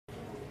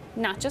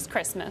not just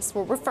Christmas.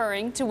 We're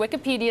referring to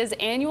Wikipedia's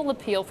annual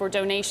appeal for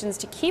donations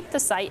to keep the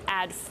site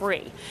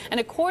ad-free. And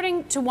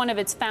according to one of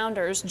its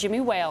founders, Jimmy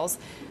Wales,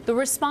 the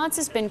response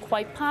has been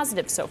quite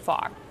positive so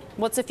far.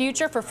 What's the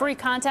future for free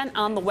content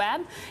on the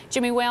web?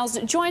 Jimmy Wales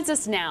joins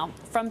us now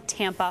from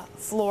Tampa,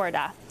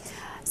 Florida.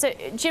 So,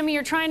 Jimmy,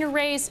 you're trying to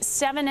raise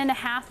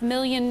 $7.5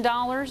 million.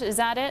 Is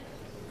that it?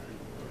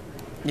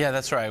 Yeah,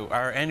 that's right.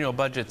 Our annual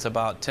budget's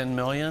about $10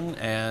 million,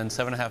 and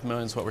 $7.5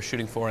 million is what we're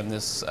shooting for in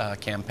this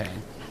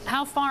campaign.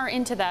 How far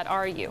into that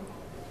are you?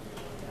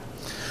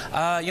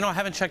 I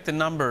haven't checked the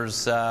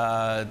numbers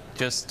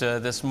just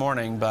this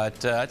morning,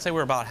 but I'd say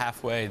we're about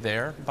halfway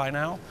there by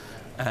now,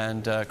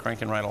 and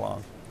cranking right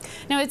along.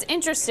 Now, it's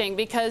interesting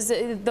because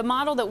the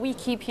model that we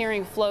keep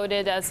hearing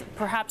floated as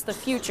perhaps the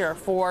future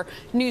for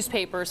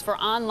newspapers, for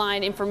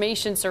online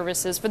information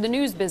services, for the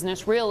news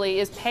business really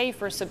is pay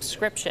for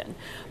subscription.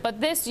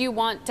 But this, you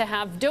want to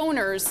have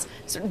donors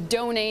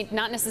donate,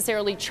 not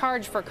necessarily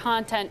charge for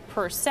content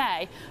per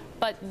se,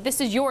 but this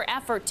is your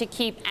effort to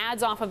keep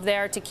ads off of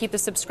there, to keep the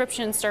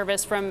subscription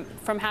service from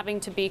having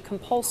to be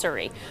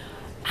compulsory.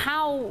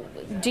 How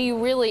do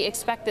you really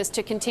expect this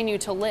to continue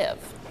to live?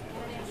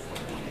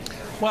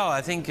 Well,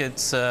 I think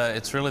it's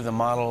really the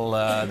model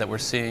that we're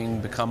seeing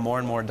become more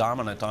and more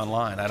dominant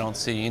online. I don't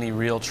see any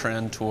real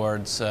trend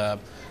towards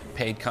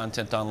paid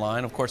content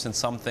online. Of course, in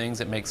some things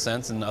it makes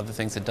sense, and other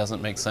things it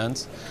doesn't make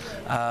sense.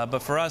 But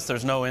for us,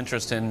 there's no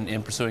interest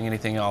in pursuing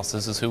anything else.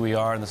 This is who we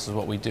are, and this is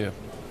what we do.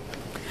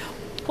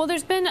 Well,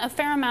 there's been a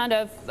fair amount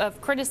of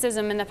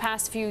criticism in the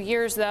past few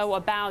years, though,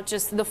 about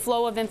just the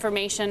flow of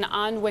information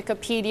on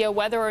Wikipedia,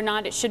 whether or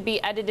not it should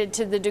be edited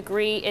to the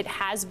degree it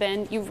has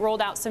been. You've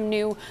rolled out some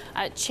new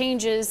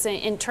changes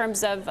in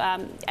terms of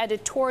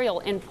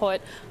editorial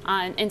input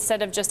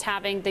instead of just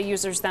having the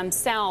users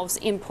themselves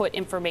input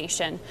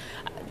information.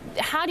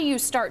 How do you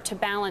start to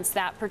balance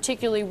that,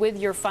 particularly with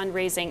your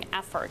fundraising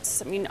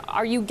efforts? I mean,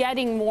 are you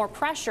getting more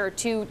pressure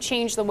to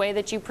change the way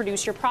that you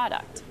produce your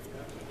product?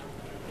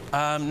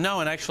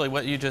 No, and actually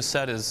what you just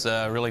said is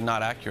really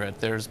not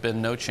accurate. There's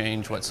been no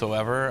change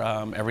whatsoever.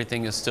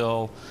 Everything is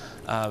still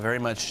very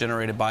much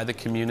generated by the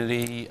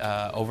community,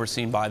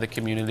 overseen by the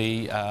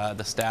community.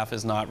 The staff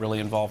is not really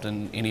involved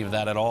in any of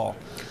that at all.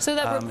 So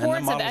that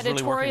reports of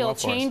editorial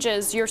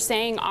changes you're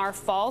saying are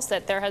false,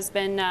 that there has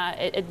been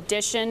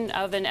addition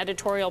of an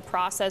editorial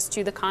process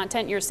to the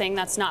content. You're saying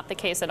that's not the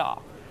case at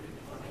all?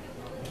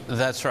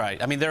 That's right.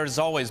 I mean, there's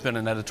always been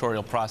an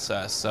editorial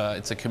process.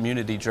 It's a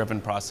community-driven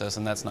process,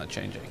 and that's not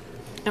changing.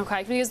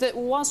 Okay, because the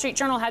Wall Street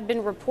Journal had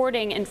been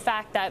reporting, in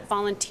fact, that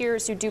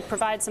volunteers who do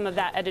provide some of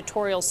that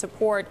editorial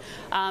support,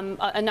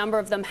 a number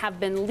of them have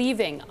been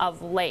leaving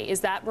of late.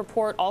 Is that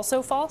report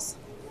also false?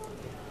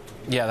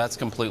 Yeah, that's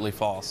completely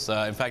false.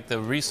 In fact, the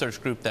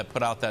research group that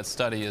put out that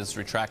study has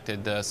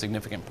retracted a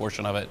significant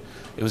portion of it.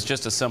 It was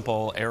just a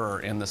simple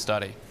error in the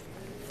study.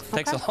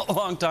 It takes a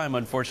long time,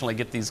 unfortunately, to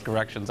get these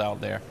corrections out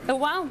there.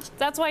 Well,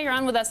 that's why you're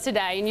on with us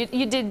today, and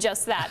you did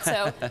just that,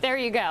 so there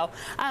you go.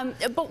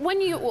 But when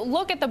you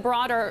look at the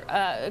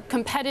broader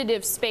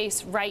competitive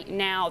space right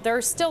now, there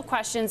are still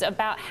questions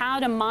about how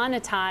to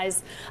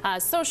monetize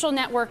social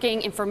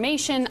networking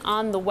information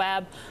on the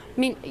web. I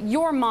mean,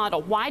 your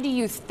model, why do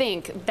you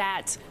think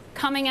that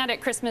coming out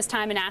at Christmas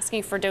time and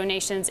asking for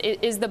donations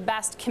is the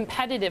best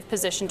competitive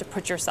position to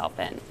put yourself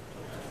in?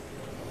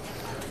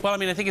 Well, I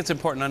mean, I think it's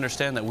important to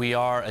understand that we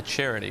are a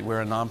charity.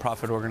 We're a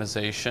nonprofit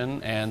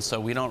organization, and so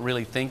we don't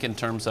really think in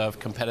terms of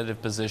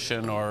competitive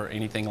position or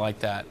anything like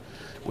that.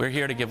 We're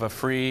here to give a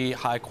free,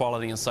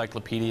 high-quality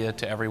encyclopedia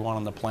to everyone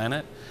on the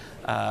planet.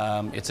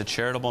 It's a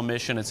charitable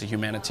mission. It's a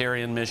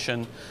humanitarian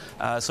mission.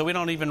 So we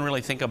don't even really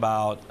think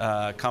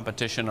about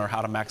competition or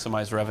how to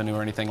maximize revenue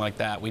or anything like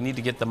that. We need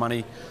to get the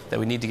money that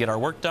we need to get our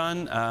work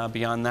done.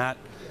 Beyond that,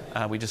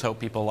 we just hope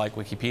people like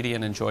Wikipedia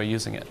and enjoy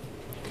using it.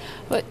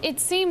 But it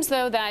seems,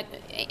 though, that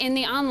in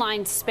the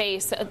online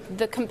space,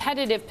 the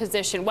competitive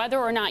position, whether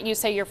or not you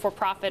say you're for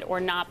profit or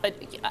not, but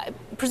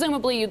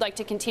presumably you'd like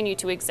to continue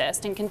to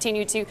exist and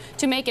continue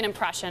to make an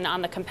impression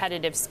on the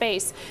competitive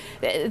space.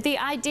 The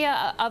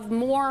idea of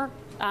more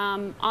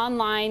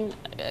online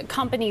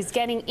companies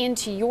getting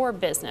into your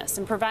business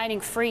and providing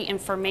free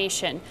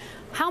information,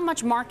 how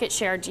much market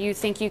share do you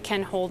think you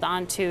can hold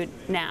on to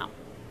now?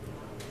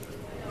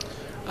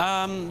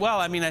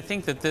 Well, I mean, I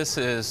think that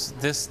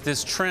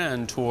this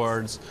trend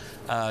towards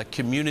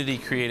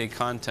community-created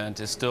content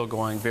is still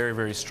going very,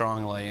 very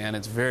strongly, and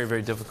it's very,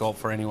 very difficult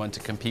for anyone to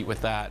compete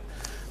with that.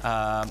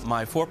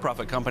 My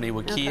for-profit company,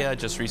 Wikia,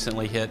 just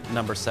recently hit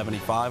number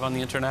 75 on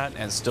the internet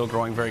and is still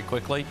growing very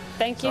quickly.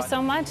 Thank you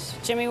so much,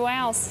 Jimmy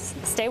Wales.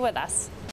 Stay with us.